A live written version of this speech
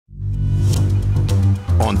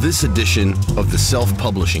on this edition of the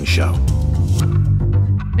Self-Publishing Show.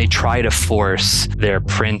 They try to force their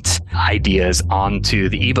print ideas onto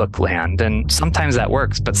the ebook land. And sometimes that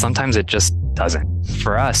works, but sometimes it just doesn't.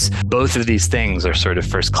 For us, both of these things are sort of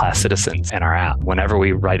first-class citizens in our app. Whenever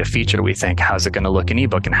we write a feature, we think, how's it going to look in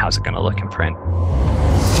ebook and how's it going to look in print?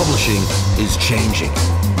 Publishing is changing.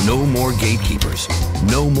 No more gatekeepers.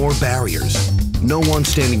 No more barriers. No one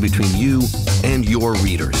standing between you and your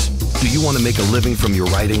readers. Do you want to make a living from your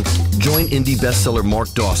writing? Join indie bestseller Mark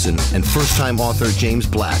Dawson and first-time author James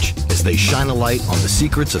Blatch as they shine a light on the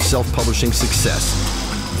secrets of self-publishing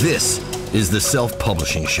success. This is the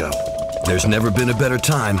Self-Publishing Show. There's never been a better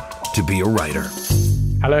time to be a writer.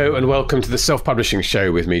 Hello and welcome to the Self-Publishing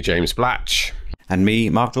Show with me, James Blatch. And me,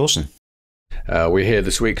 Mark Dawson. We're here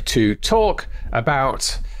this week to talk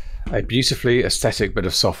about a beautifully aesthetic bit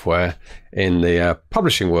of software in the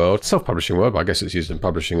publishing world, self-publishing world, but I guess it's used in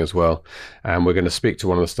publishing as well. And we're going to speak to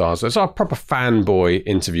one of the stars. It's our proper fanboy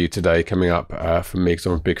interview today coming up for me, because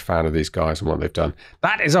I'm a big fan of these guys and what they've done.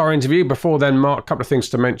 That is our interview. Before then, Mark, a couple of things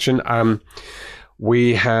to mention.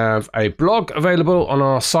 We have a blog available on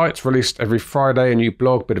our site, released every Friday, a new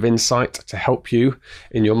blog, bit of insight to help you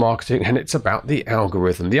in your marketing. And it's about the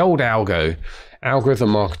algorithm, the old algorithm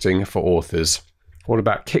marketing for authors. All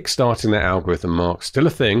about kickstarting that algorithm, Mark. Still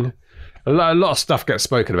a thing. A lot of stuff gets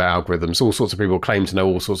spoken about algorithms. All sorts of people claim to know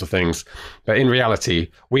all sorts of things. But in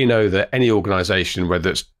reality, we know that any organization,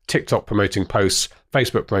 whether it's TikTok promoting posts,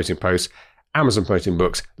 Facebook promoting posts, Amazon promoting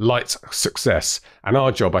books, likes success. And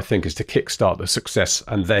our job, I think, is to kickstart the success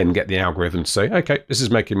and then get the algorithm to say, okay, this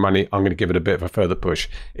is making money. I'm going to give it a bit of a further push.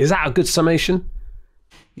 Is that a good summation?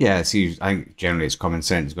 Yeah, I think generally it's common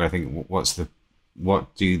sense, but I think what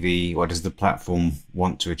does the platform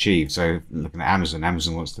want to achieve? So looking at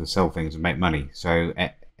Amazon wants to sell things and make money. So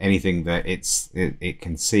anything that it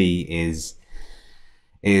can see is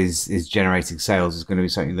generating sales is going to be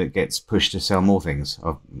something that gets pushed to sell more things,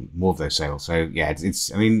 or more of those sales. So yeah,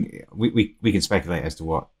 I mean, we can speculate as to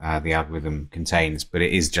what the algorithm contains, but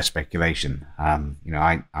it is just speculation.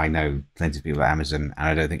 I know plenty of people at Amazon, and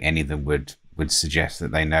I don't think any of them would suggest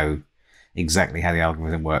that they know exactly how the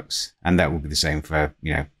algorithm works, and that will be the same for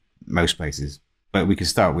most places. But we can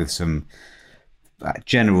start with some a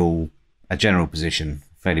general position,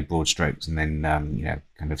 fairly broad strokes, and then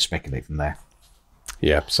kind of speculate from there.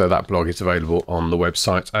 Yeah, so that blog is available on the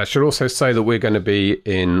website. I should also say that we're going to be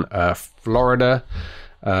in Florida.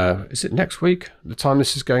 Is it next week? The time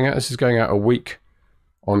this is going out? This is going out a week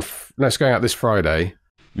on. No, it's going out this Friday.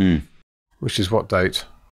 Which is what date?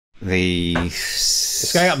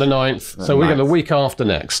 It's going out the 9th, so we're going the week after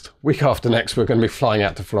next. Week after next, we're going to be flying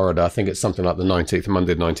out to Florida. I think it's something like the 19th,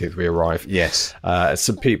 Monday the 19th we arrive. Yes. At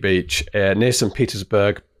St. Pete Beach, near St.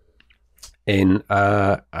 Petersburg, in,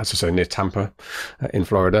 as I say, near Tampa, in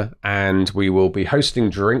Florida. And we will be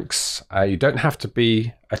hosting drinks. You don't have to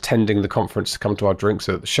be attending the conference to come to our drinks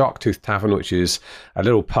at the Sharktooth Tavern, which is a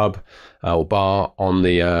little pub or bar on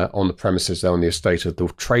the premises there on the estate of the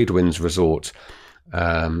Tradewinds Resort.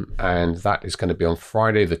 And that is going to be on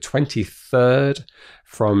Friday the 23rd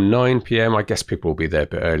from 9 p.m. I guess people will be there a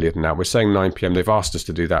bit earlier than that. We're saying 9 p.m. They've asked us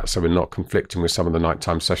to do that so we're not conflicting with some of the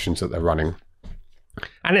nighttime sessions that they're running.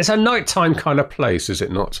 And it's a nighttime kind of place, is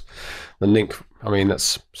it not? The Nink, I mean,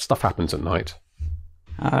 that's stuff happens at night.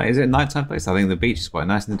 Is it a nighttime place? I think the beach is quite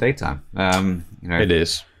nice in the daytime. It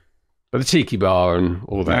is. But the tiki bar and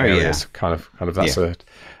all that area is kind of that's a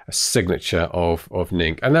signature of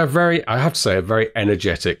Nink. And they're I have to say, a very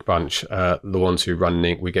energetic bunch, the ones who run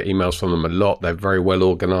Nink. We get emails from them a lot. They're very well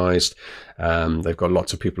organized. They've got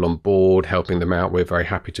lots of people on board helping them out. We're very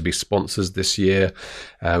happy to be sponsors this year.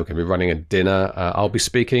 We're going to be running a dinner. I'll be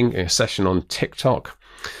speaking in a session on TikTok.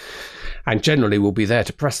 And generally, we'll be there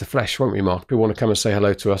to press the flesh, won't we, Mark? People want to come and say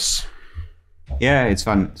hello to us. Yeah, it's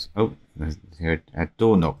fun. Oh, there's a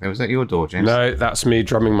door knock. Was that your door, James? No, that's me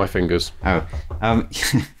drumming my fingers. Oh,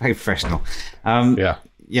 very professional. Yeah,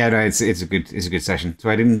 no, it's a good session. So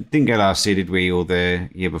I didn't go last year, did we, or the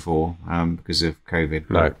year before, because of COVID?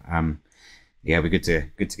 No. But, we're good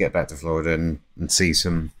to get back to Florida and see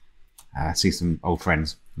some old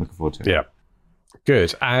friends. Looking forward to it. Yeah.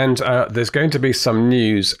 Good. And there's going to be some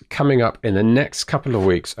news coming up in the next couple of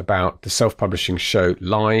weeks about the Self-Publishing Show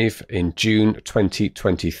live in June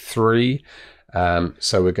 2023.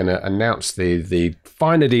 So we're going to announce the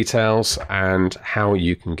finer details and how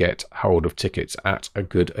you can get hold of tickets at a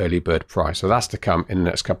good early bird price. So that's to come in the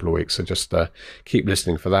next couple of weeks. So just keep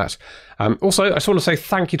listening for that. Also, I just want to say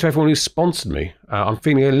thank you to everyone who sponsored me. I'm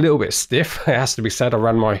feeling a little bit stiff, it has to be said. I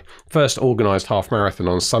ran my first organised half marathon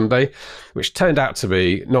on Sunday, which turned out to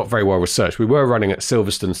be not very well researched. We were running at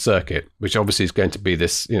Silverstone Circuit, which obviously is going to be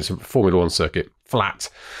this, it's a Formula One circuit, flat,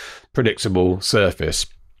 predictable surface.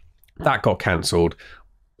 That got cancelled.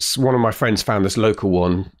 One of my friends found this local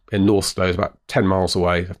one in North Slough, about 10 miles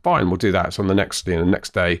away. Fine, we'll do that. It's on the next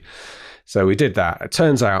day. So we did that. It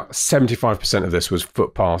turns out 75% of this was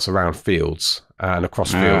footpaths around fields and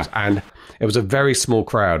across fields. And it was a very small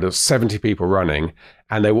crowd of 70 people running.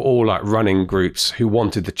 And they were all like running groups who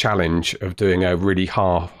wanted the challenge of doing a really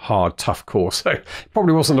hard, tough course. So it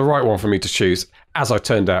probably wasn't the right one for me to choose. As it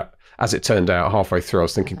turned out, halfway through, I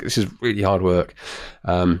was thinking, this is really hard work.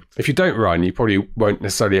 If you don't run, you probably won't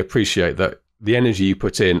necessarily appreciate that the energy you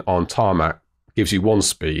put in on tarmac gives you one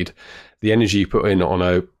speed. The energy you put in on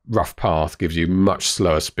a rough path gives you much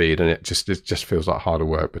slower speed, and it just feels like harder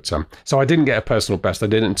work. But so I didn't get a personal best. I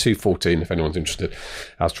did it in 2:14. If anyone's interested,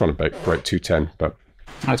 I was trying to break 2:10, but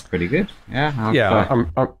that's pretty good. Yeah,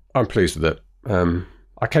 I'm pleased with it.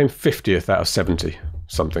 I came 50th out of 70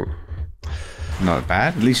 something. Not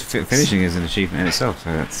bad. At least finishing is an achievement in itself.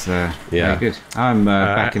 So that's very good. I'm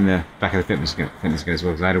back in the fitness game as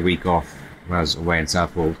well, because I had a week off when I was away in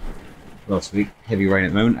Southwold last week. Heavy rain at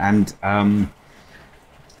the moment, and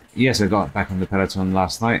yes, I got back on the Peloton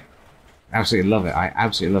last night. Absolutely love it. I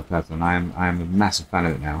absolutely love Peloton. I am a massive fan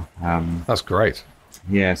of it now. That's great.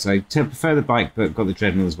 Yeah, so I prefer the bike, but got the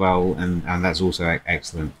treadmill as well, and that's also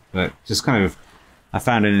excellent. But just kind of, I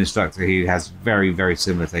found an instructor who has very, very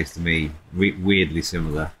similar taste to me, weirdly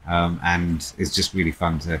similar, and it's just really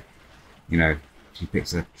fun to, she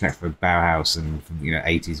picks a track for Bauhaus and from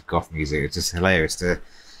 80s goth music. It's just hilarious to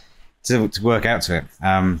work out to it.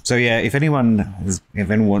 So yeah, if anyone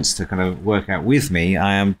wants to kind of work out with me,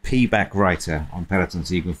 I am P-Back Writer on Peloton,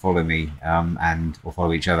 so you can follow me or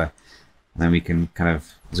follow each other, and then we can kind of,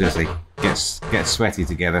 I was going to say, get sweaty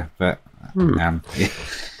together. But yeah.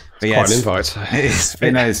 But yeah, quite an invite.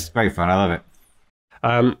 It's very fun. I love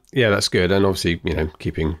it. Yeah, that's good. And obviously,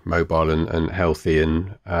 keeping mobile and healthy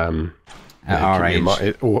and at our age,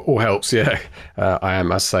 it all helps. Yeah, I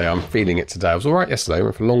am. As I say, I'm feeling it today. I was all right yesterday. I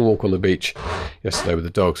went for a long walk on the beach yesterday with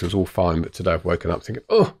the dogs. It was all fine. But today I've woken up thinking,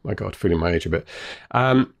 oh my God, feeling my age a bit.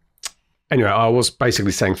 Anyway, I was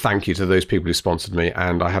basically saying thank you to those people who sponsored me,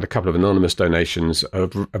 and I had a couple of anonymous donations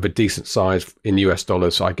of a decent size in US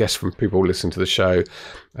dollars, so I guess from people listening to the show,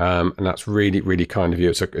 and that's really, really kind of you.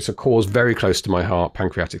 It's a cause very close to my heart,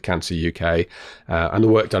 Pancreatic Cancer UK, and the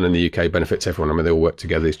work done in the UK benefits everyone. I mean, they all work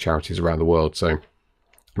together, these charities around the world. So, and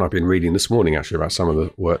I've been reading this morning actually about some of the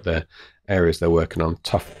work areas they're working on.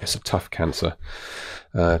 It's a tough cancer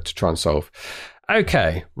to try and solve.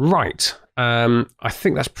 Okay, right. I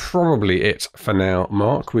think that's probably it for now,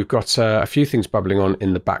 Mark. We've got a few things bubbling on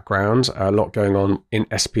in the background, a lot going on in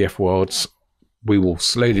SPF worlds. We will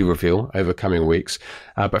slowly reveal over coming weeks.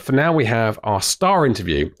 But for now, we have our star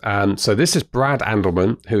interview. So this is Brad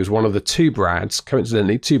Andelman, who is one of the two Brads,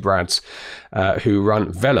 coincidentally, who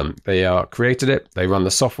run Vellum. They created it. They run the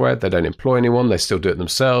software. They don't employ anyone. They still do it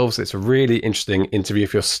themselves. It's a really interesting interview.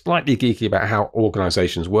 If you're slightly geeky about how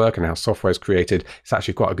organizations work and how software is created, it's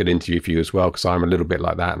actually quite a good interview for you as well, because I'm a little bit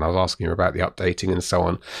like that. And I was asking him about the updating and so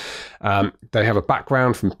on. They have a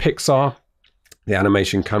background from Pixar, the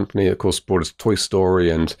animation company, of course, brought us Toy Story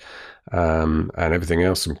and everything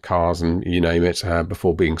else, some cars and you name it,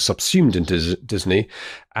 before being subsumed into Disney.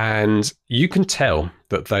 And you can tell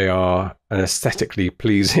that they are an aesthetically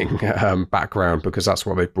pleasing background, because that's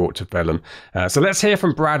what they brought to Vellum. So let's hear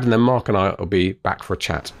from Brad, and then Mark and I will be back for a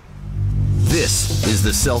chat. This is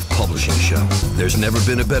the Self-Publishing Show. There's never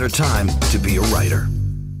been a better time to be a writer.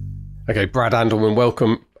 Okay, Brad Andelman,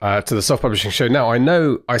 welcome to the Self-Publishing Show. Now, I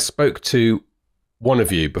know I spoke to one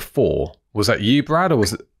of you before. Was that you, Brad, or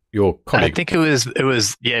was it your colleague? I think it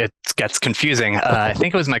was. Yeah, it gets confusing. I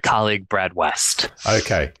think it was my colleague Brad West.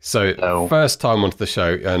 Okay, so first time onto the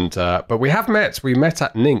show, and but we have met. We met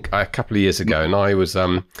at Nink a couple of years ago, and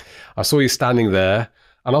I saw you standing there,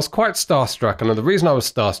 and I was quite starstruck. And the reason I was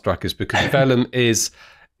starstruck is because Vellum is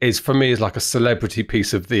for me is like a celebrity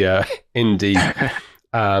piece of the indie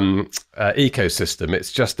ecosystem.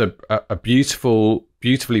 It's just a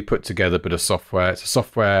beautifully put together bit of software. It's a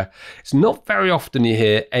software. It's not very often you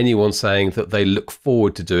hear anyone saying that they look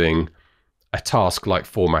forward to doing a task like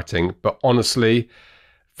formatting, but honestly,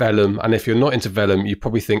 Vellum, and if you're not into Vellum, you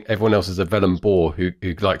probably think everyone else is a Vellum bore who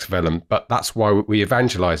likes Vellum, but that's why we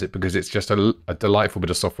evangelize it, because it's just a delightful bit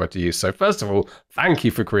of software to use. So first of all, thank you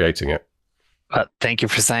for creating it. Thank you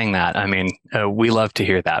for saying that. I mean, we love to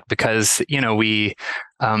hear that because, we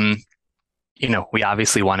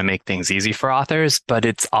obviously want to make things easy for authors, but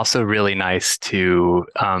it's also really nice to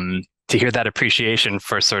hear that appreciation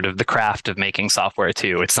for sort of the craft of making software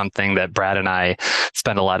too. It's something that Brad and I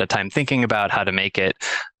spend a lot of time thinking about how to make it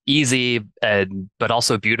easy, but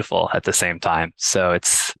also beautiful at the same time. So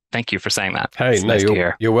thank you for saying that. Hey, it's nice to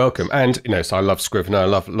hear. You're welcome. And, so I love Scrivener. I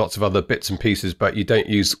love lots of other bits and pieces, but you don't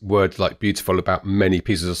use words like beautiful about many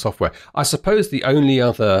pieces of software. I suppose the only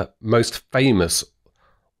other most famous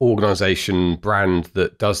organization brand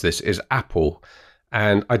that does this is Apple.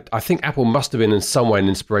 And I think Apple must have been in some way an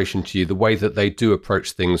inspiration to you, the way that they do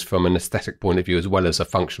approach things from an aesthetic point of view as well as a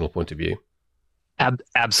functional point of view.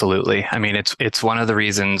 Absolutely. I mean, it's one of the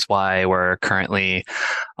reasons why we're currently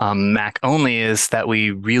Mac only, is that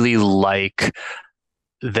we really like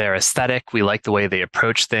their aesthetic. We like the way they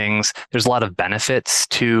approach things. There's a lot of benefits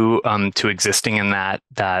to existing in that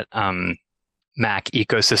Mac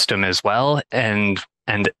ecosystem as well. And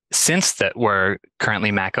since that we're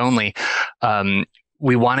currently Mac only,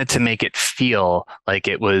 we wanted to make it feel like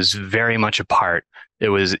it was very much a part. It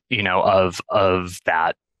was, of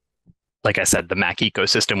that. Like I said, the Mac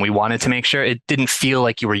ecosystem. We wanted to make sure it didn't feel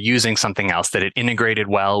like you were using something else, that it integrated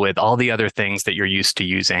well with all the other things that you're used to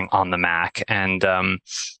using on the Mac. And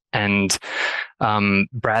Brad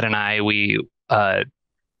and I, we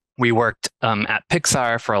worked at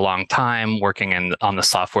Pixar for a long time, working on the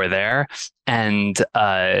software there, and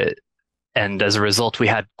as a result, we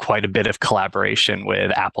had quite a bit of collaboration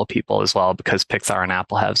with Apple people as well, because Pixar and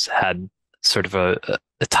Apple have had sort of a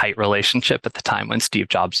tight relationship at the time when Steve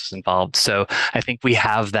Jobs was involved. So I think we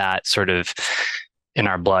have that sort of in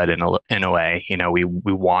our blood in a way. We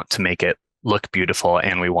want to make it look beautiful,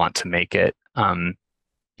 and we want to make it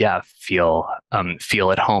feel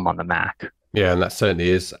at home on the Mac. Yeah, and that certainly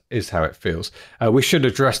is how it feels. We should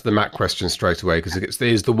address the Mac question straight away, because it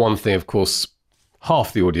is the one thing, of course,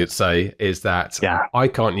 half the audience say is that I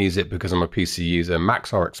can't use it because I'm a PC user.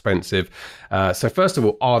 Macs are expensive. So first of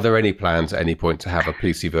all, are there any plans at any point to have a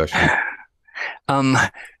PC version?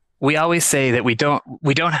 We always say that we don't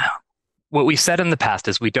have, what we've said in the past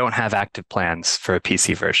is we don't have active plans for a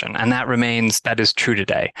PC version, and that is true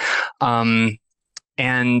today.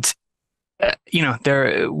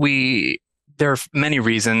 There are many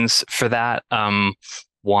reasons for that.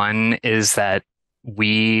 One is that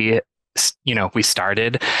we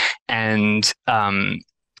started, and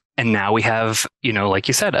now we have, like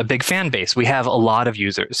you said, a big fan base. We have a lot of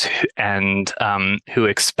users and who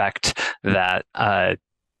expect that,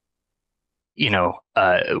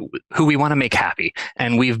 who we want to make happy.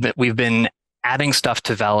 And we've been adding stuff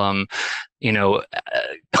to Vellum,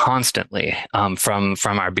 constantly. From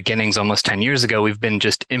our beginnings almost 10 years ago, we've been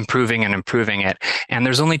just improving and improving it. And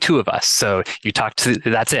there's only two of us. So that's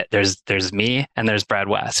it. There's me and there's Brad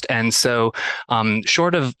West. And so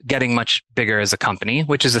short of getting much bigger as a company,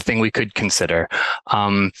 which is a thing we could consider,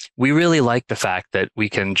 we really like the fact that we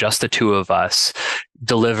can, just the two of us,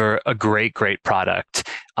 deliver a great product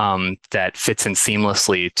that fits in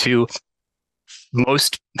seamlessly to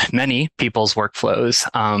many people's workflows.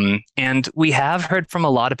 And we have heard from a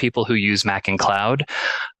lot of people who use Mac and Cloud.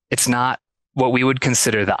 It's not what we would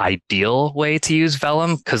consider the ideal way to use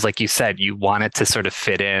Vellum, because like you said, you want it to sort of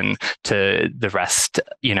fit in to the rest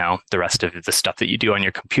of the stuff that you do on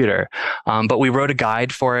your computer. But we wrote a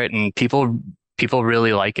guide for it, and people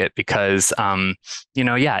really like it because,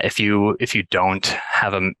 if you don't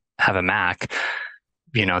have a Mac,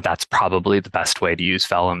 that's probably the best way to use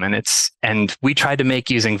Vellum. And we try to make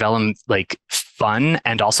using Vellum like fun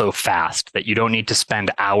and also fast, that you don't need to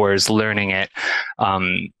spend hours learning it.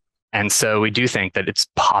 And so we do think that it's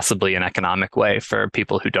possibly an economic way for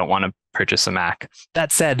people who don't want to purchase a Mac.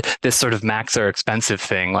 That said, this sort of Macs are expensive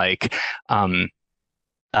thing, like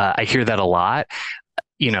I hear that a lot.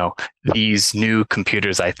 These new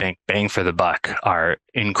computers, I think, bang for the buck, are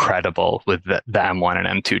incredible with the M1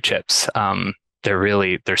 and M2 chips.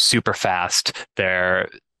 They're super fast.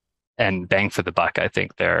 And bang for the buck, I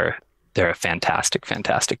think they're a fantastic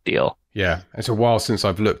deal. Yeah, it's a while since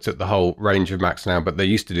I've looked at the whole range of Macs now, but they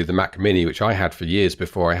used to do the Mac Mini, which I had for years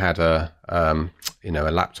before I had a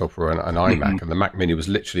laptop or an iMac, and the Mac Mini was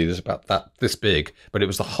literally this big, but it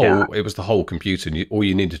was the whole computer, and all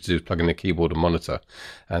you needed to do was plug in a keyboard and monitor.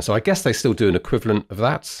 And so I guess they still do an equivalent of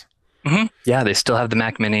that. Mm-hmm. Yeah, they still have the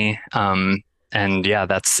Mac Mini. And yeah,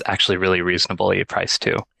 that's actually really reasonably priced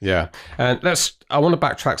too. Yeah. And I want to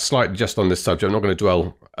backtrack slightly just on this subject. I'm not going to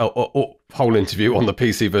dwell whole interview on the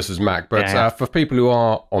PC versus Mac. But for people who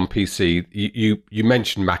are on PC, you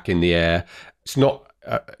mentioned Mac in the Air. It's not.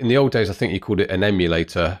 In the old days, I think you called it an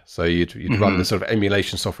emulator. So you'd run the sort of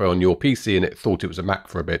emulation software on your PC, and it thought it was a Mac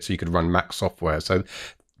for a bit, so you could run Mac software. So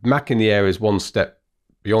Mac in the Air is one step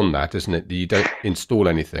beyond that, isn't it? You don't install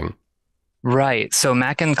anything. Right. So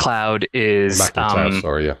Mac in Cloud is Mac in Cloud,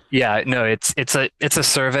 sorry, yeah. Yeah, no, it's a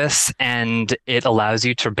service, and it allows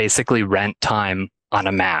you to basically rent time on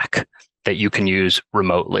a Mac that you can use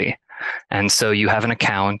remotely. And so you have an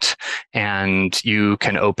account, and you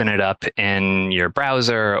can open it up in your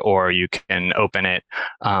browser, or you can open it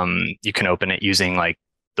using like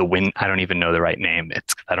I don't even know the right name.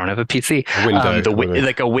 I don't have a PC.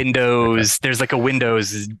 Like a Windows. Okay. There's like a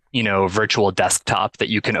Windows, virtual desktop that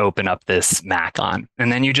you can open up this Mac on,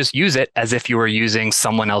 and then you just use it as if you were using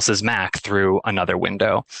someone else's Mac through another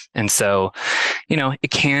window. And so,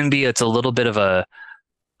 it's a little bit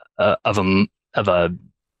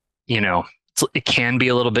it can be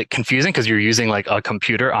a little bit confusing because you're using like a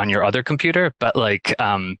computer on your other computer, but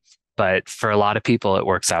for a lot of people, it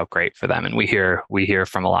works out great for them. And we hear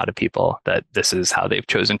from a lot of people that this is how they've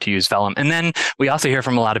chosen to use Vellum. And then we also hear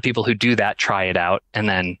from a lot of people who do that, try it out, and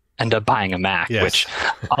then end up buying a Mac, which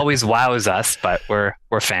always wows us, but we're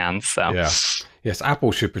fans. So yes,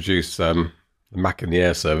 Apple should produce the Mac in the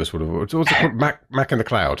Air service. What's it called? Mac in the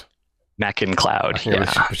Cloud. Mac in Cloud. They should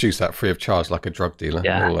produce that free of charge, like a drug dealer.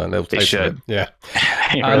 Yeah, they should. Yeah,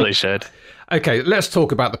 they really should. Okay, let's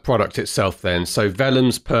talk about the product itself then. So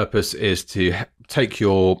Vellum's purpose is to take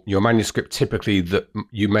your manuscript, typically that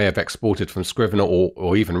you may have exported from Scrivener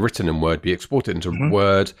or even written in Word, be exported into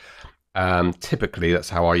Word. Typically, that's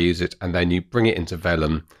how I use it, and then you bring it into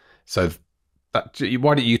Vellum. So why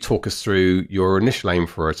don't you talk us through your initial aim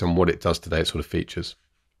for it and what it does today, its sort of features?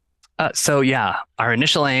 Our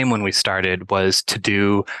initial aim when we started was to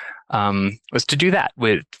do that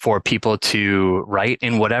for people to write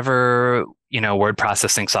in whatever word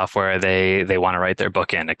processing software they want to write their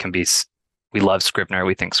book in. It can be. We love Scrivener.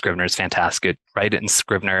 We think Scrivener is fantastic. Write it in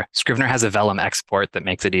Scrivener. Scrivener has a Vellum export that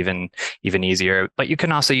makes it even easier. But you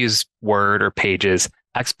can also use Word or Pages,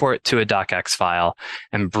 export to a docx file,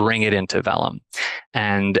 and bring it into Vellum.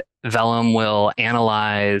 And Vellum will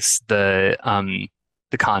analyze the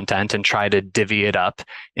content and try to divvy it up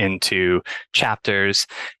into chapters.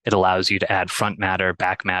 It allows you to add front matter,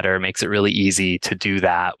 back matter, makes it really easy to do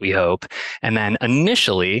that, we hope. And then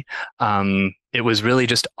initially, it was really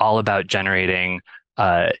just all about generating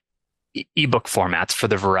ebook formats for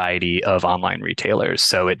the variety of online retailers.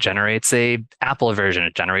 So it generates a Apple version,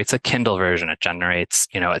 it generates a Kindle version, it generates,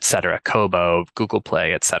 et cetera, Kobo, Google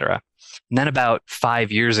Play, et cetera. And then about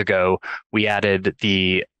 5 years ago, we added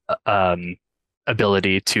the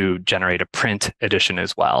ability to generate a print edition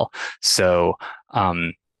as well. So,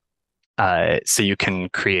 so you can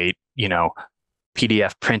create,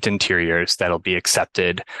 PDF print interiors that'll be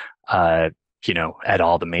accepted, at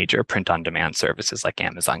all the major print-on-demand services like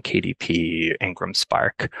Amazon KDP, Ingram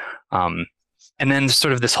Spark. And then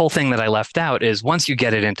sort of this whole thing that I left out is once you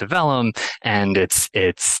get it into Vellum and it's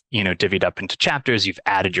divvied up into chapters, you've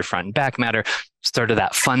added your front and back matter. Sort of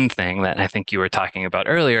that fun thing that I think you were talking about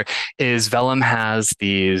earlier is Vellum has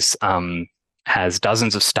has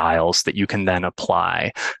dozens of styles that you can then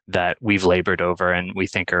apply that we've labored over and we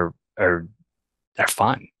think are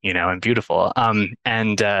fun, and beautiful.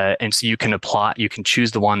 And so you can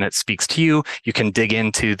choose the one that speaks to you. You can dig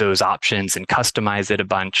into those options and customize it a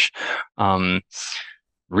bunch.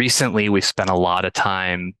 Recently, we've spent a lot of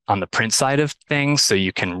time on the print side of things, so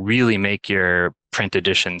you can really make your print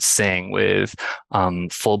edition sing with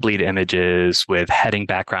full bleed images, with heading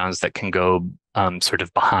backgrounds that can go sort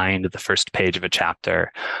of behind the first page of a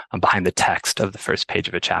chapter, behind the text of the first page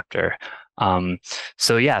of a chapter.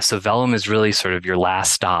 So Vellum is really sort of your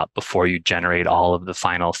last stop before you generate all of the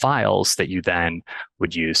final files that you then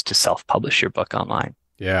would use to self-publish your book online.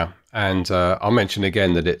 Yeah, and I'll mention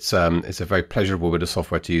again that it's a very pleasurable bit of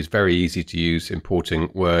software to use, very easy to use, importing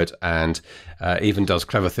Word, and even does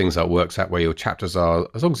clever things that works out where your chapters are,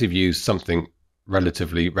 as long as you've used something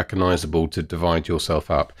relatively recognizable to divide yourself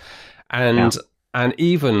up. And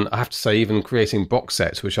even, I have to say, even creating box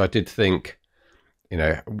sets, which I did think,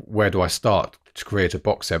 where do I start to create a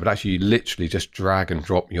box set? But actually, you literally just drag and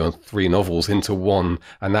drop your 3 novels into one,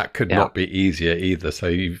 and that could not be easier either. So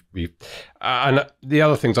and the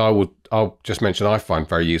other things I'll just mention I find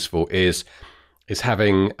very useful is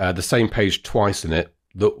having the same page twice in it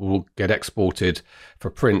that will get exported for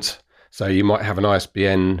print. So you might have an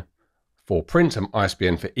ISBN for print, an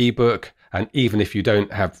ISBN for ebook, And even if you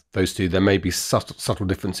don't have those two, there may be subtle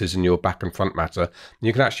differences in your back and front matter.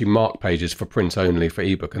 You can actually mark pages for print only for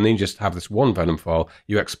ebook, and then you just have this one Vellum file,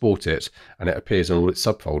 you export it, and it appears in all its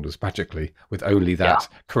subfolders magically with only that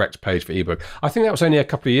correct page for ebook. I think that was only a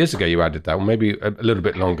couple of years ago you added that, or maybe a little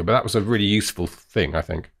bit longer, but that was a really useful thing, I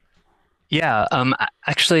think. Yeah,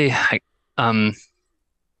 actually,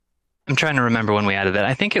 I'm trying to remember when we added that.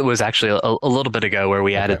 I think it was actually a little bit ago where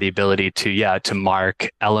we added the ability to mark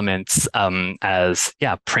elements as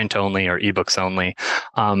print only or ebooks only.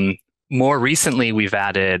 More recently, we've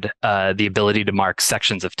added the ability to mark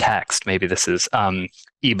sections of text. Maybe this is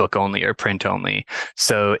ebook only or print only.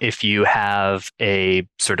 So if you have a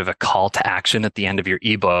sort of a call to action at the end of your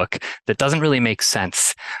ebook that doesn't really make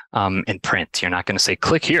sense in print, you're not going to say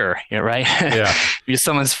click here, right? Yeah. If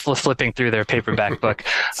someone's flipping through their paperback book,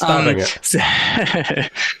 stopping it. So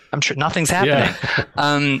I'm sure nothing's happening.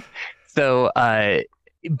 Yeah.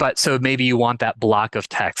 So maybe you want that block of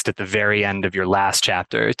text at the very end of your last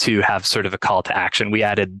chapter to have sort of a call to action. We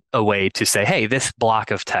added a way to say, hey, this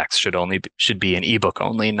block of text should be in ebook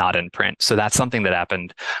only, not in print. So that's something that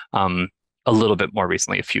happened a little bit more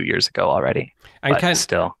recently, a few years ago already. And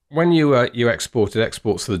still, when you export, it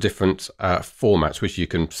exports to the different formats which you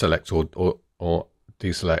can select or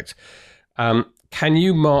deselect. Can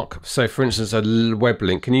you mark, so for instance, a web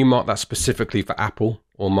link, can you mark that specifically for Apple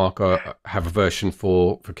or have a version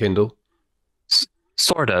for Kindle?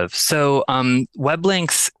 Sort of. So web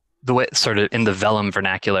links, the way sort of in the Vellum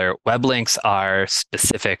vernacular, web links are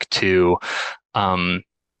specific to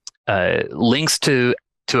links to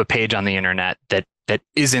a page on the internet that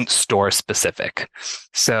isn't store specific.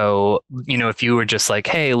 So, if you were just like,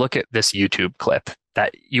 hey, look at this YouTube clip,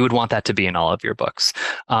 that you would want that to be in all of your books.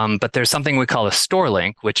 But there's something we call a store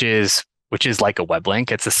link, which is like a web link.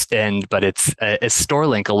 It's a store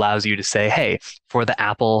link allows you to say, hey, for the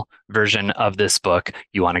Apple version of this book,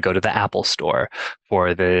 you want to go to the Apple store.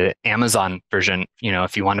 For the Amazon version,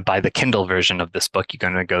 if you want to buy the Kindle version of this book, you're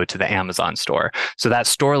going to go to the Amazon store. So that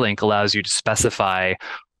store link allows you to specify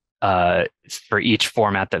for each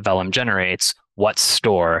format that Vellum generates what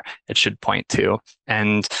store it should point to.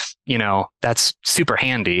 And, that's super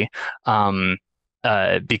handy.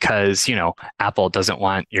 Because Apple doesn't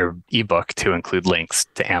want your ebook to include links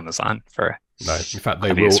to Amazon for no. In fact,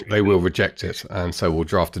 they will reject it, and so we'll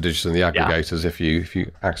draft the digits in the aggregators if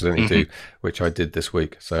you accidentally do, which I did this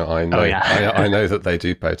week. So I know I know that they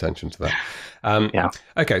do pay attention to that.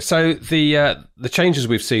 Okay, so the changes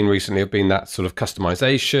we've seen recently have been that sort of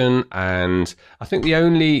customization, and I think the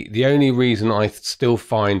only reason I still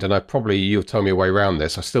find, and you'll tell me a way around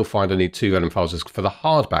this, I still find I need two Vellum files is for the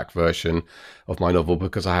hardback version of my novel,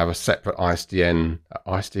 because I have a separate ISBN,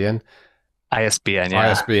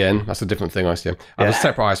 that's a different thing, ISBN. I have a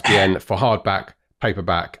separate ISBN for hardback,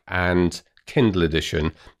 paperback, and Kindle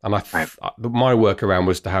edition. And my workaround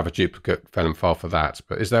was to have a duplicate Vellum file for that.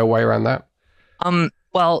 But is there a way around that?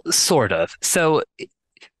 Well, sort of. So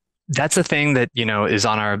that's a thing that, is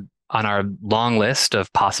on our long list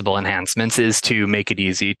of possible enhancements, is to make it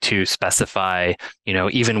easy to specify,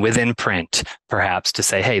 even within print, perhaps to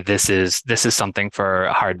say, hey, this is something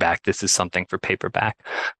for hardback, this is something for paperback.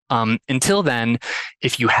 Until then,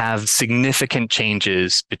 if you have significant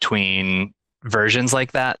changes between versions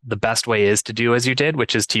like that, the best way is to do as you did,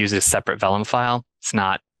 which is to use a separate Vellum file. It's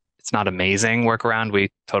not amazing workaround. We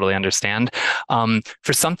totally understand.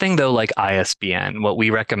 For something though, like ISBN, what we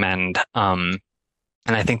recommend,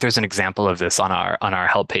 and I think there's an example of this on our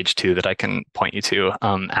help page too that I can point you to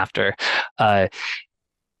after.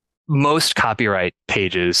 Most copyright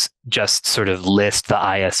pages just sort of list the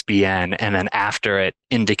ISBN and then after it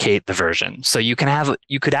indicate the version. So you could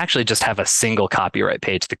actually just have a single copyright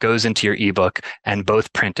page that goes into your ebook and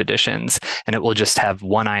both print editions, and it will just have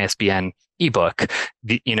one ISBN ebook,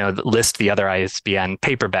 list the other ISBN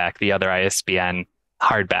paperback, the other ISBN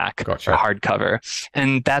hardback or hardcover.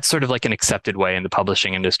 And that's sort of like an accepted way in the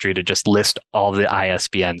publishing industry to just list all the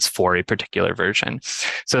ISBNs for a particular version.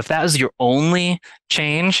 So if that was your only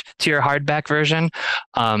change to your hardback version,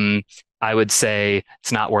 I would say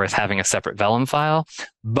it's not worth having a separate Vellum file,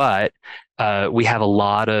 but we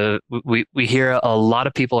hear a lot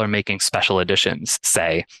of people are making special editions,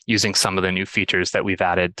 say, using some of the new features that we've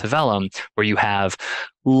added to Vellum, where you have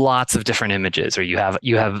lots of different images, or you have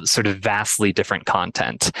sort of vastly different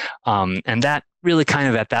content. And that really kind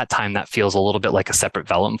of at that time, that feels a little bit like a separate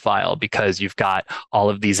Vellum file, because you've got all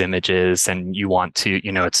of these images and you want to,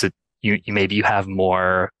 maybe you have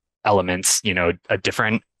more elements, a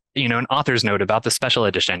different, an author's note about the special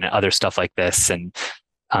edition and other stuff like this, and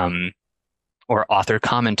or author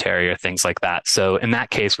commentary or things like that. So in that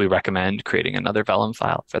case, we recommend creating another Vellum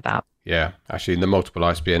file for that. Yeah, actually, the multiple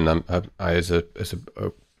ISBN is a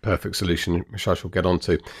perfect solution, which I shall get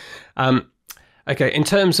onto. Okay, in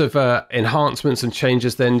terms of enhancements and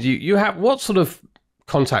changes, then you have, what sort of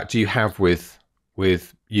contact do you have with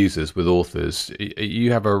users, with authors?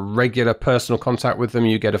 You have a regular personal contact with them.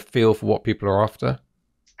 You get a feel for what people are after.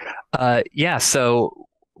 Yeah. So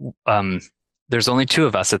there's only two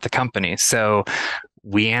of us at the company, so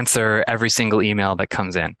we answer every single email that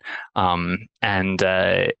comes in,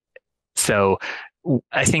 and so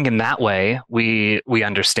I think in that way we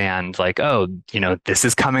understand, like, oh, this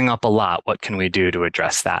is coming up a lot. What can we do to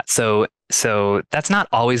address that? So that's not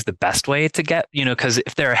always the best way to get, because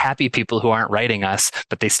if there are happy people who aren't writing us,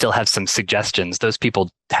 but they still have some suggestions, those people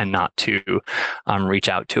tend not to reach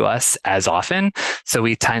out to us as often. So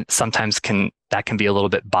sometimes that can be a little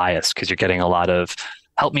bit biased, because you're getting a lot of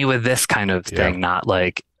help me with this kind of thing, not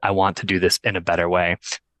like I want to do this in a better way.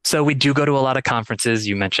 So we do go to a lot of conferences.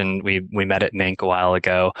 You mentioned we met at NANC a while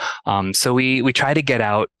ago. So we try to get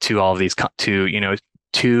out to all of these, to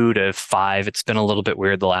 2 to 5. It's been a little bit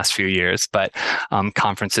weird the last few years, but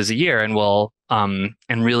conferences a year, and we'll and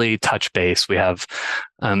really touch base. We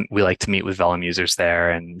like to meet with Vellum users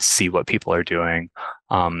there and see what people are doing.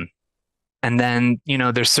 And then,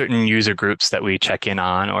 there's certain user groups that we check in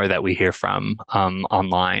on, or that we hear from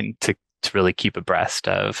online to really keep abreast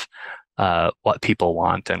of what people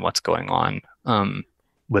want and what's going on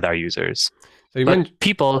with our users. So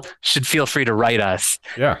people should feel free to write us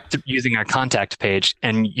using our contact page,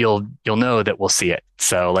 and you'll know that we'll see it.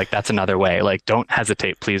 So that's another way. Don't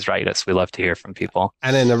hesitate. Please write us. We love to hear from people.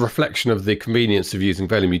 And in a reflection of the convenience of using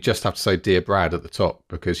Vellum, you just have to say "Dear Brad" at the top,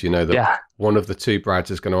 because you know that one of the two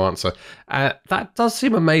Brads is going to answer. That does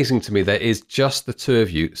seem amazing to me. There is just the two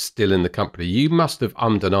of you still in the company. You must have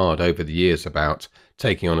ummed and ahed over the years about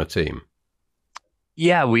taking on a team.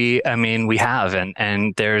 Yeah, we have,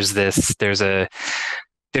 and there's a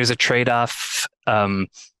trade-off.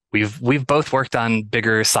 We've both worked on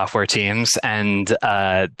bigger software teams, and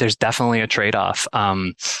there's definitely a trade-off.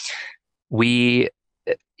 We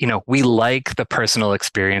like the personal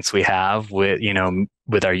experience we have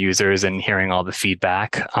with our users and hearing all the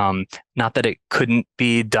feedback. Not that it couldn't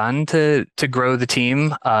be done to grow the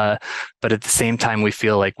team, but at the same time, we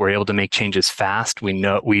feel like we're able to make changes fast. We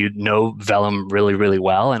know Vellum really, really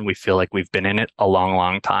well, and we feel like we've been in it a long,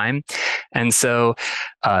 long time. And so,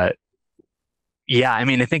 I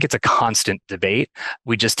think it's a constant debate.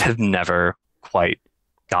 We just have never quite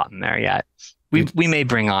gotten there yet. We may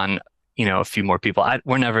bring on a few more people.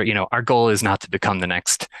 We're never, our goal is not to become the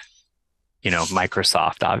next,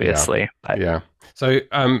 Microsoft, obviously. So,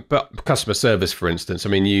 but customer service, for instance,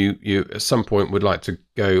 you at some point would like to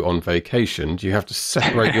go on vacation. Do you have to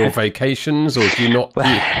separate your vacations, or do you not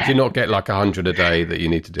get like 100 a day that you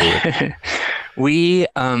need to deal with?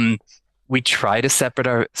 We try to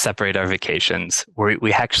separate our vacations.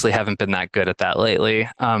 We actually haven't been that good at that lately.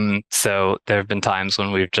 So there have been times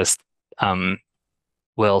when we've just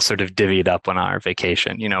we'll sort of divvy it up on our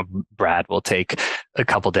vacation. Brad will take a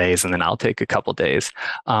couple days, and then I'll take a couple days.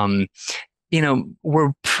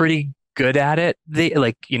 We're pretty good at it.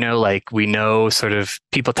 We know sort of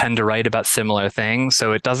people tend to write about similar things,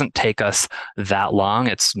 so it doesn't take us that long.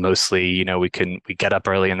 It's mostly, we get up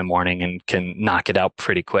early in the morning and can knock it out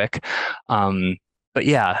pretty quick. But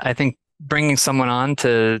yeah, I think bringing someone on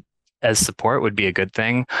as support would be a good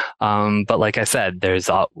thing. But like I said, there's,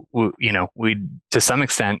 we to some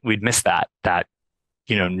extent, we'd miss that,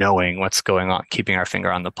 knowing what's going on, keeping our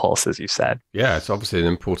finger on the pulse, as you said. Yeah, it's obviously an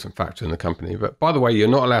important factor in the company. But by the way, you're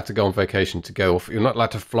not allowed to go on vacation you're not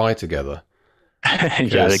allowed to fly together.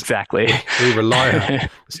 Yeah, exactly. We rely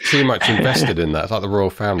it's too much invested in that. It's like the royal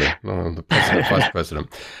family, the president, vice president.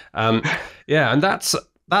 And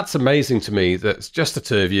that's amazing to me. That's just the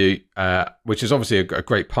two of you, which is obviously a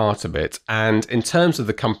great part of it. And in terms of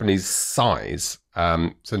the company's size,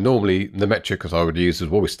 so normally the metric, as I would use, is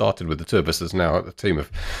we started with the two of us, is now a team of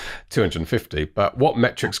 250. But what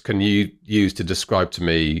metrics can you use to describe to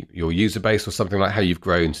me your user base, or something like how you've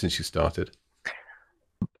grown since you started?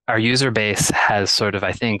 Our user base has sort of,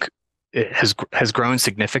 I think, it has grown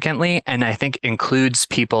significantly, and I think includes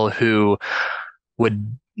people who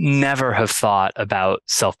would never have thought about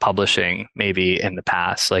self-publishing maybe in the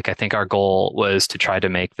past. I think our goal was to try to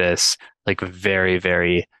make this very,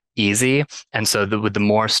 very easy. And so with the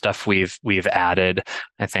more stuff we've added,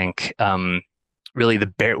 I think really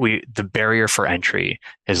the barrier for entry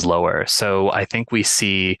is lower. So I think we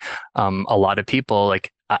see a lot of people,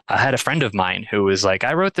 I had a friend of mine who was like,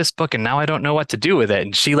 I wrote this book and now I don't know what to do with it.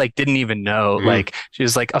 And she didn't even know, she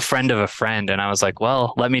was a friend of a friend. And I was like,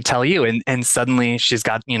 well, let me tell you. And suddenly she's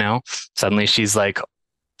got, suddenly she's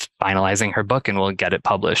finalizing her book and we'll get it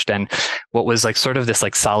published. And what was like sort of this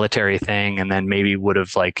like solitary thing, and then maybe would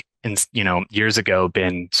have like, years ago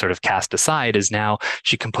been sort of cast aside, is now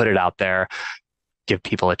she can put it out there, give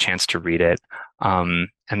people a chance to read it. And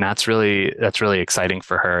that's really exciting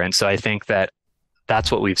for her. And so I think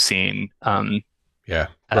that's what we've seen. Yeah.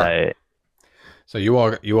 Right. So you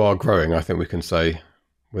are growing, I think we can say,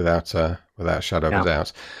 without a shadow of a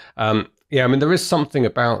doubt. Yeah, I mean, there is something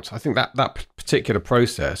about, I think that particular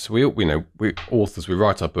process. We authors, we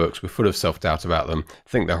write our books, we're full of self-doubt about them,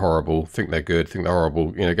 think they're horrible, think they're good, think they're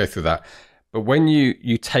horrible, go through that. But when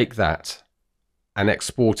you take that and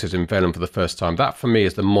export it in Vellum for the first time, that for me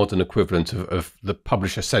is the modern equivalent of the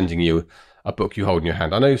publisher sending you a book you hold in your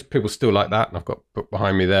hand. I know people still like that, and I've got a book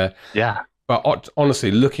behind me there. Yeah. But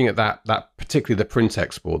honestly, looking at that particularly the print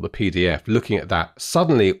export, the PDF, looking at that,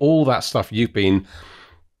 suddenly all that stuff you've been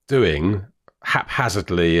doing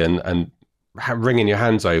haphazardly and wringing your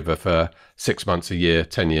hands over for 6 months, a year,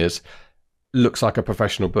 10 years, looks like a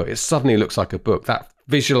professional book. It suddenly looks like a book. That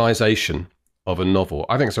visualization of a novel,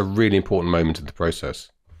 I think it's a really important moment in the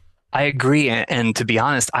process. I agree. And to be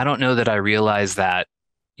honest, I don't know that I realized that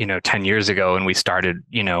 10 years ago when we started,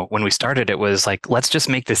 it was like, let's just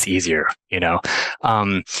make this easier,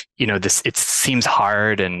 this, it seems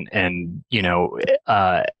hard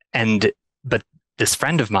but this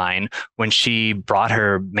friend of mine, when she brought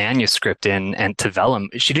her manuscript in and to Vellum,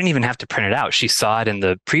 she didn't even have to print it out. She saw it in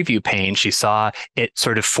the preview pane. She saw it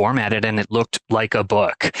sort of formatted and it looked like a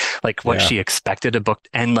book, like what she expected a book.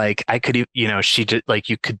 And like, I could, she did, like,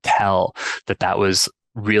 you could tell that was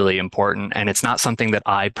really important. And it's not something that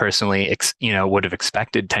I personally, would have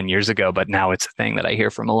expected 10 years ago, but now it's a thing that I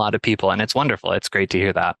hear from a lot of people, and it's wonderful. It's great to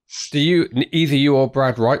hear that. Do either you or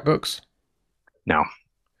Brad write books? No.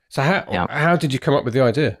 So how did you come up with the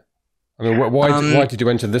idea? I mean, why did you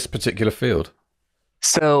enter this particular field?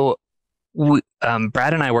 So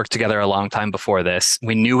Brad and I worked together a long time before this.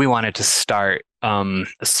 We knew we wanted to start a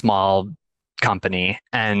small company,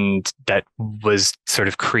 and that was sort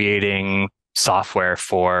of creating software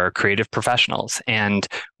for creative professionals. And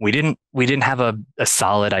we didn't have a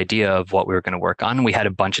solid idea of what we were going to work on. We had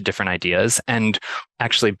a bunch of different ideas. And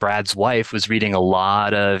actually, Brad's wife was reading a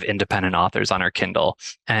lot of independent authors on her Kindle.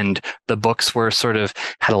 And the books were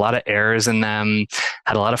had a lot of errors in them,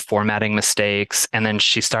 had a lot of formatting mistakes. And then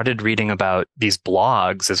she started reading about these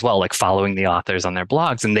blogs as well, like following the authors on their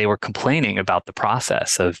blogs. And they were complaining about the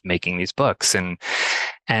process of making these books.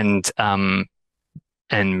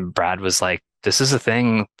 And Brad was like, this is a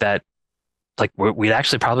thing that like we'd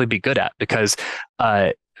actually probably be good at, because,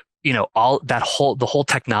 the whole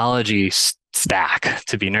technology stack,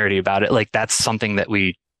 to be nerdy about it, like that's something that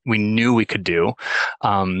we knew we could do.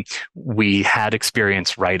 We had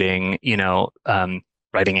experience writing,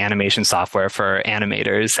 writing animation software for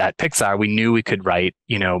animators at Pixar. We knew we could write,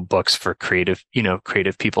 books for creative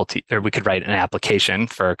people or we could write an application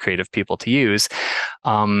for creative people to use.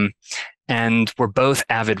 And we're both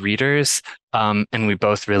avid readers, and we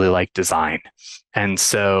both really like design. And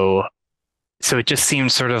so it just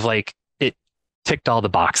seemed sort of like it ticked all the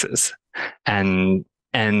boxes. And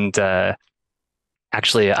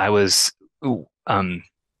actually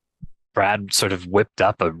Brad sort of whipped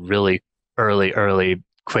up a really early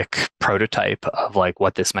quick prototype of like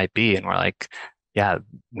what this might be. And we're like, yeah,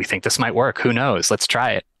 we think this might work. Who knows? Let's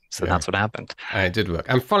try it. So that's what happened. And it did work.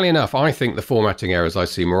 And funnily enough, I think the formatting errors I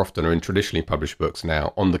see more often are in traditionally published books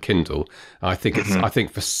now on the Kindle. I think I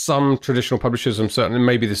think for some traditional publishers, I'm certain,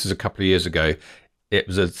 maybe this is a couple of years ago,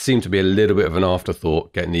 it seemed to be a little bit of an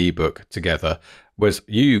afterthought getting the ebook together. Whereas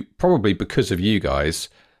probably because of you guys,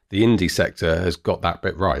 the indie sector has got that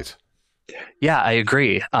bit right. Yeah, I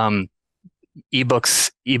agree.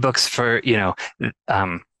 Ebooks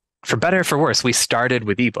for better or for worse, we started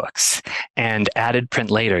with ebooks and added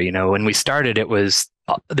print later. When we started,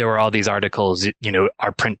 there were all these articles,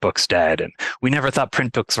 are print books dead? And we never thought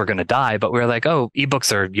print books were going to die, but we were like, oh,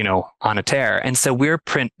 ebooks are, on a tear. And so we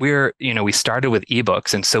started with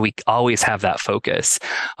ebooks. And so we always have that focus.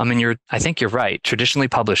 I think you're right. Traditionally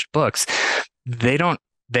published books,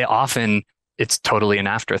 it's totally an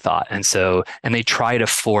afterthought. And they try to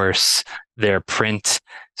force their print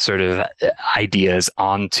sort of ideas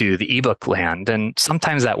onto the ebook land. And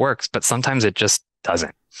sometimes that works, but sometimes it just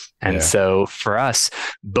doesn't. And so for us,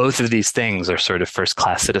 both of these things are sort of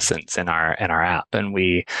first-class citizens in our app. And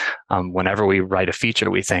we, whenever we write a feature,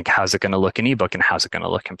 we think, how's it going to look in ebook and how's it going to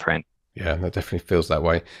look in print? Yeah, that definitely feels that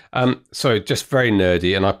way. So just very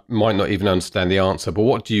nerdy, and I might not even understand the answer, but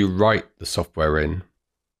what do you write the software in?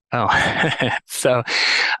 Oh, so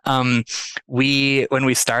when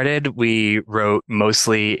we started, we wrote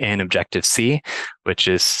mostly in Objective-C, which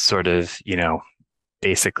is sort of,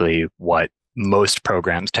 basically what most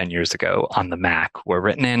programs 10 years ago on the Mac were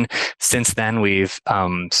written in. Since then, we've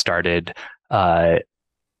started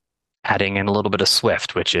adding in a little bit of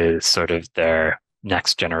Swift, which is sort of their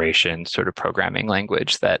next generation sort of programming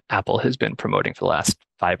language that Apple has been promoting for the last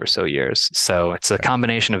 5 or so years. So it's a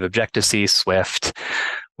combination of Objective-C, Swift,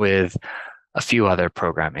 with a few other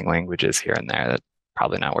programming languages here and there that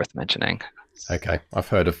probably not worth mentioning. Okay, I've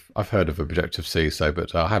heard of Objective-C,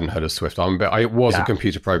 but I hadn't heard of Swift. I was a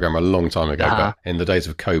computer programmer a long time ago, but in the days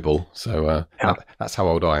of COBOL. So that's how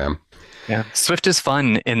old I am. Yeah, Swift is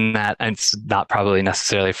fun in that, and it's not probably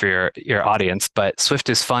necessarily for your audience, but Swift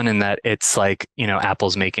is fun in that it's like,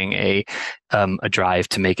 Apple's making a drive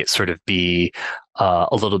to make it sort of be a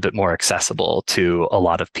little bit more accessible to a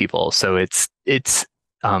lot of people. So it's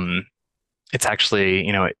actually,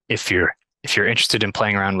 if you're interested in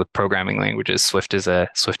playing around with programming languages, Swift is a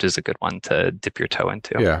good one to dip your toe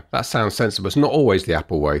into. Yeah, that sounds sensible. It's not always the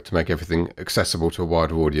Apple way to make everything accessible to a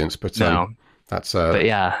wider audience, but no, that's but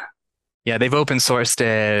yeah, they've open sourced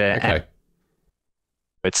it. Okay,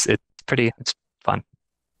 it's fun.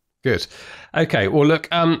 Good. Okay, well, look,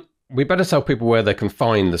 we better tell people where they can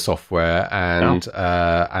find the software and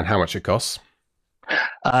how much it costs.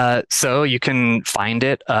 So you can find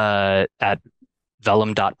it at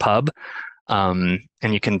vellum.pub, and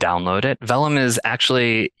you can download it. Vellum is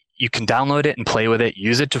actually, you can download it and play with it,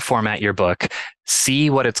 use it to format your book,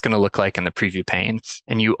 see what it's going to look like in the preview pane.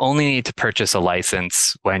 And you only need to purchase a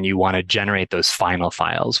license when you want to generate those final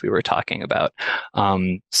files we were talking about.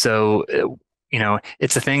 So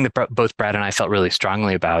it's a thing that both Brad and I felt really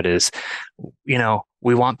strongly about is,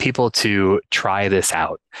 we want people to try this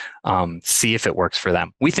out, see if it works for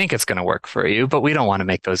them. We think it's going to work for you, but we don't want to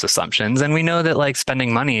make those assumptions. And we know that like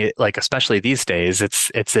spending money, like especially these days,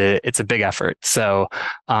 it's a big effort. So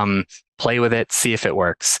play with it, see if it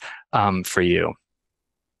works for you.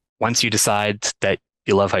 Once you decide that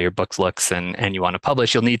you love how your book looks and you want to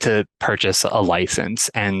publish, you'll need to purchase a license.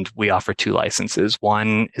 And we offer 2 licenses.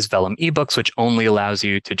 One is Vellum eBooks, which only allows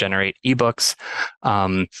you to generate ebooks.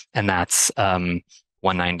 And that's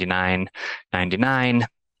 $199.99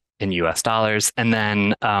 in US dollars. And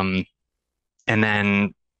then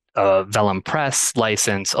Vellum Press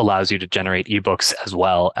license allows you to generate ebooks as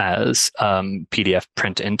well as PDF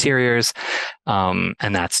print interiors. And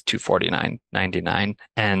that's $249.99.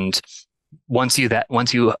 And once you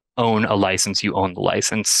own a license, you own the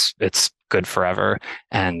license. It's good forever,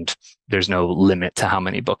 and there's no limit to how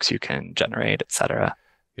many books you can generate, etc.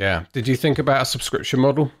 Yeah. Did you think about a subscription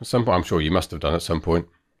model at some point? I'm sure you must have done at some point.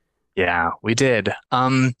 Yeah, we did.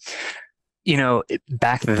 Back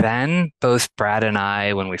then, both Brad and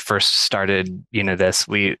I, when we first started, this,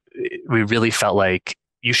 we really felt like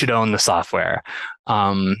you should own the software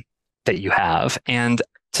that you have. And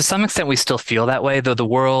to some extent, we still feel that way, though the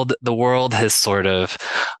world has sort of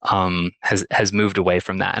has moved away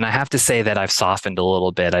from that. And I have to say that I've softened a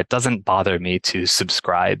little bit. It doesn't bother me to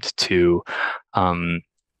subscribe to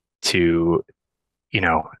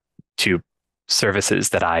services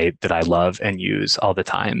that I love and use all the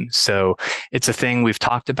time. So it's a thing we've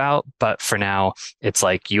talked about, but for now, it's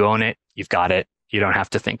like you own it, you've got it, you don't have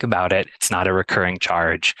to think about it. It's not a recurring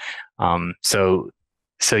charge. So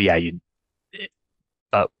yeah,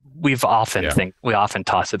 but we often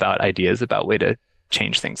toss about ideas about way to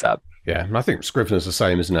change things up. Yeah, and I think Scrivener's the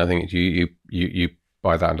same, isn't it? I think you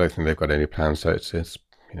buy that. I don't think they've got any plans, so it's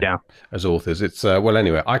as authors, it's well.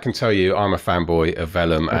 Anyway, I can tell you, I'm a fanboy of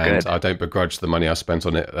Vellum, and I don't begrudge the money I spent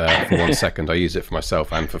on it for 1 second. I use it for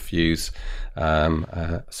myself and for Fuse.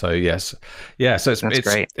 So yes, So it's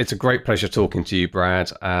great. It's a great pleasure talking to you, Brad,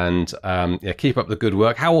 and keep up the good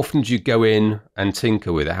work. How often do you go in and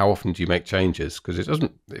tinker with it? How often do you make changes? Because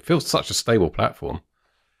it feels such a stable platform.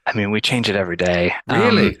 I mean, we change it every day.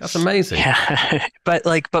 Really? That's amazing. Yeah. but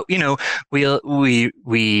we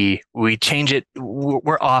change it.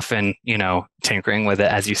 We're often, tinkering with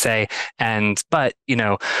it, as you say. But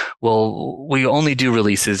we only do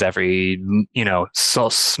releases every, so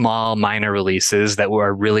small minor releases that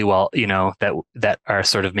were really well, that are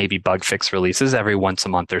sort of maybe bug fix releases every once a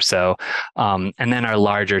month or so. And then our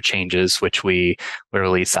larger changes, which we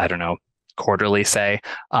release, I don't know, quarterly, say,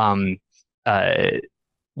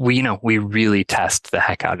 we really test the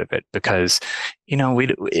heck out of it because,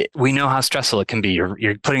 we know how stressful it can be.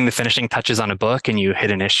 You're putting the finishing touches on a book and you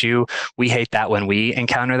hit an issue. We hate that when we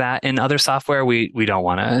encounter that in other software. We don't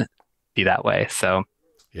want to be that way. So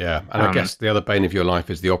yeah, and I guess the other bane of your life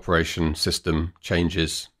is the operation system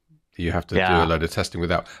changes. you have to do a load of testing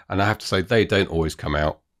without. And I have to say, they don't always come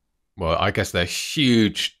out. Well, I guess they're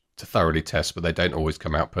huge to thoroughly test, but they don't always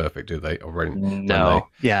come out perfect, do they? No.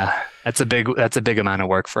 Yeah. That's a big amount of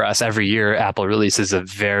work for us. Every year, Apple releases a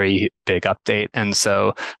very big update. And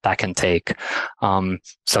so that can take,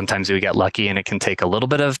 sometimes we get lucky and it can take a little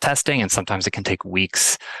bit of testing, and sometimes it can take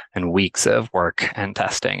weeks and weeks of work and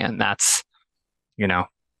testing. And that's, you know,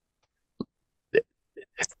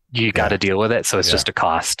 you got to deal with it. So it's just a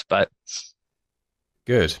cost, but.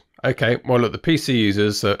 Good. Okay. Well, look, the PC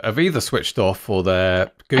users have either switched off or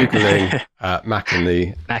they're Googling Mac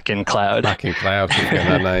in Cloud, forget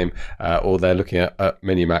that name, or they're looking at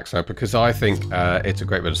Mini Macs now, because I think it's a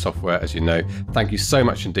great bit of software, as you know. Thank you so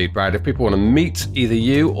much indeed, Brad. If people want to meet either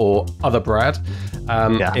you or other Brad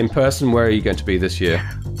in person, where are you going to be this year?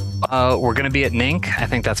 We're going to be at NINC. I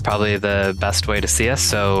think that's probably the best way to see us.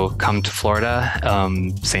 So come to Florida,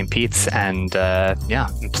 St. Pete's, and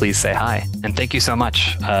please say hi. And thank you so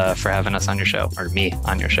much for having us on your show, or me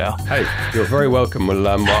on your show. Hey, you're very welcome.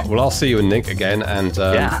 Well, I'll see you in NINC again,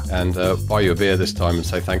 and buy you a beer this time and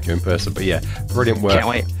say thank you in person. But yeah, brilliant work. Can't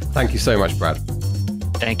wait. Thank you so much, Brad.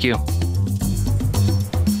 Thank you.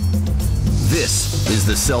 This is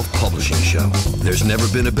the Self-Publishing Show. There's never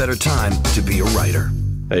been a better time to be a writer.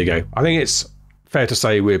 There you go. I think it's fair to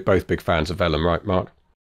say we're both big fans of Vellum, right, Mark?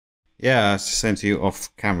 Yeah, I was just saying to you off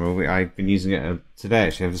camera, I've been using it today,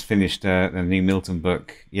 actually. I've just finished a new Milton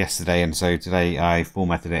book yesterday, and so today I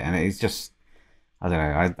formatted it, and it's just, I don't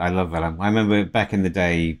know, I love Vellum. I remember back in the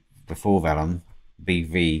day, before Vellum,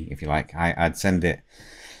 BV, if you like, I'd send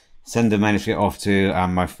the manuscript off to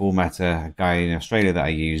my formatter, a guy in Australia that I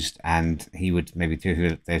used, and he would maybe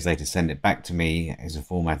 2 days later send it back to me as a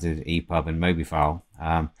formatted EPUB and Mobi file.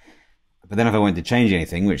 But then if I wanted to change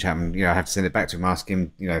anything, which happened, I have to send it back to him, ask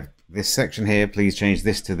him, this section here, please change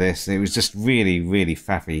this to this. It was just really, really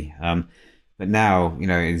faffy. But now,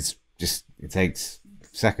 it takes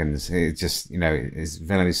seconds. It just,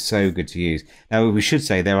 Vellum is so good to use. Now, we should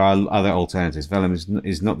say there are other alternatives. Vellum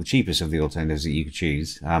is not the cheapest of the alternatives that you could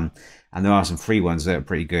choose. And there are some free ones that are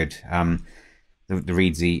pretty good. The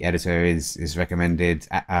Reedsy editor is recommended.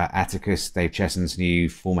 Atticus, Dave Chesson's new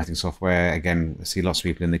formatting software. Again, I see lots of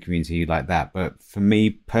people in the community who like that. But for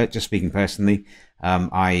me, just speaking personally,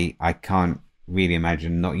 I can't really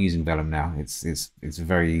imagine not using Vellum now. It's a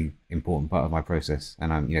very important part of my process,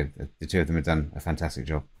 and the two of them have done a fantastic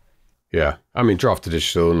job. Yeah, I mean, Draft to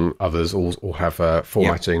Digital and others all have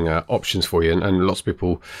formatting options for you, and lots of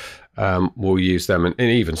people will use them, and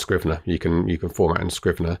even Scrivener. You can format in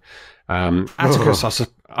Scrivener. Atticus,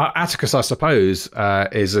 I suppose,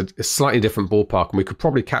 is a slightly different ballpark, and we could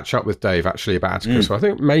probably catch up with Dave actually about Atticus. So I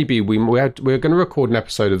think maybe we're going to record an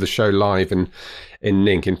episode of the show live in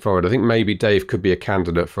NINC in Florida. I think maybe Dave could be a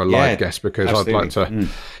candidate for a live guest, because absolutely. I'd like to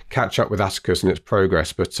catch up with Atticus and its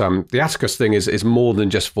progress. But the Atticus thing is more than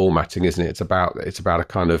just formatting, isn't it? It's about a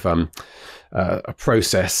kind of a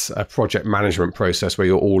process, a project management process where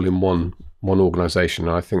you're all in one organization.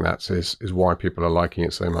 And I think that is why people are liking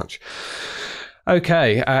it so much.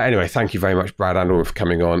 Okay. Anyway, thank you very much, Brad Andor, for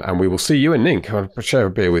coming on, and we will see you in NINC. I'll share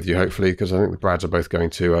a beer with you, hopefully, because I think the Brads are both going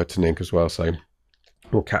to NINC as well. So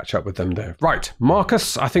we'll catch up with them there. Right,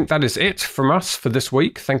 Marcus, I think that is it from us for this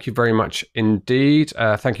week. Thank you very much indeed.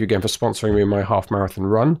 Thank you again for sponsoring me in my half marathon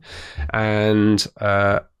run. And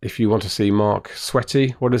if you want to see Mark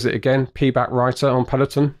sweaty, what is it again? P-back writer on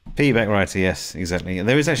Peloton? P-back writer, yes, exactly.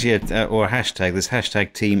 There is actually a hashtag. There's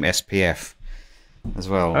hashtag Team SPF as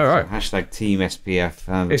well. Oh, right. So hashtag Team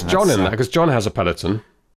SPF. Is John in that? Because John has a Peloton.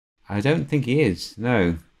 I don't think he is.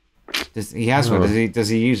 No. He has one. Does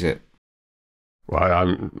he use it?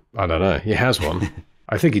 Well, I don't know. He has one.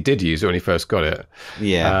 I think he did use it when he first got it.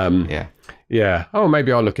 Yeah. Yeah. Oh,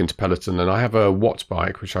 maybe I'll look into Peloton. And I have a Watt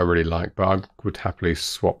bike, which I really like, but I would happily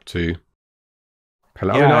swap to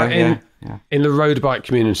Peloton. In the road bike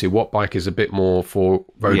community, Watt bike is a bit more for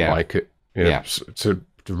road bike,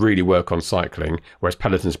 to really work on cycling, whereas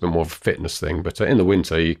Peloton's a bit more of a fitness thing. But in the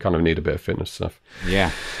winter, you kind of need a bit of fitness stuff.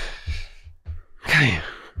 Yeah. Okay.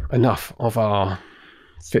 Enough of our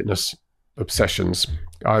fitness obsessions.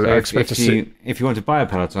 I expect to see. If you want to buy a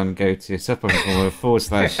Peloton, go to /Peloton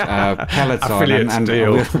and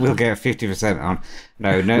we'll get 50% on.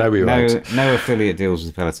 No affiliate deals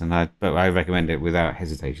with Peloton, but I recommend it without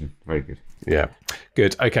hesitation. Very good. Yeah,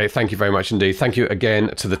 good. Okay, thank you very much indeed. Thank you again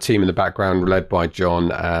to the team in the background led by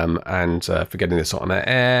John, and for getting this on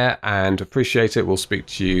air, and appreciate it. We'll speak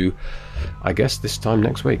to you, I guess, this time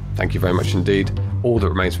next week. Thank you very much indeed. All that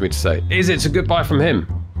remains for me to say is it's a goodbye from him.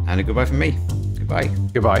 And a goodbye from me. Goodbye.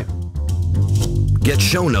 Goodbye. Get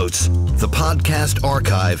show notes the podcast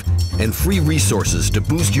archive, and free resources to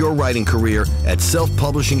boost your writing career at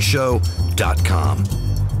selfpublishingshow.com.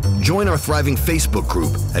 Join our thriving Facebook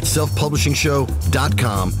group at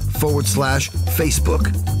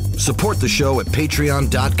selfpublishingshow.com/Facebook. Support the show at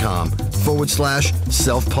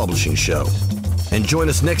patreon.com/selfpublishing show. And join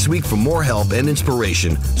us next week for more help and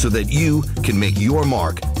inspiration so that you can make your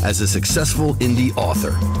mark as a successful indie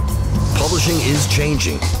author. Publishing is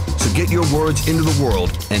changing, so get your words into the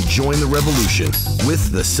world and join the revolution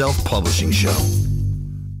with the Self-Publishing Show.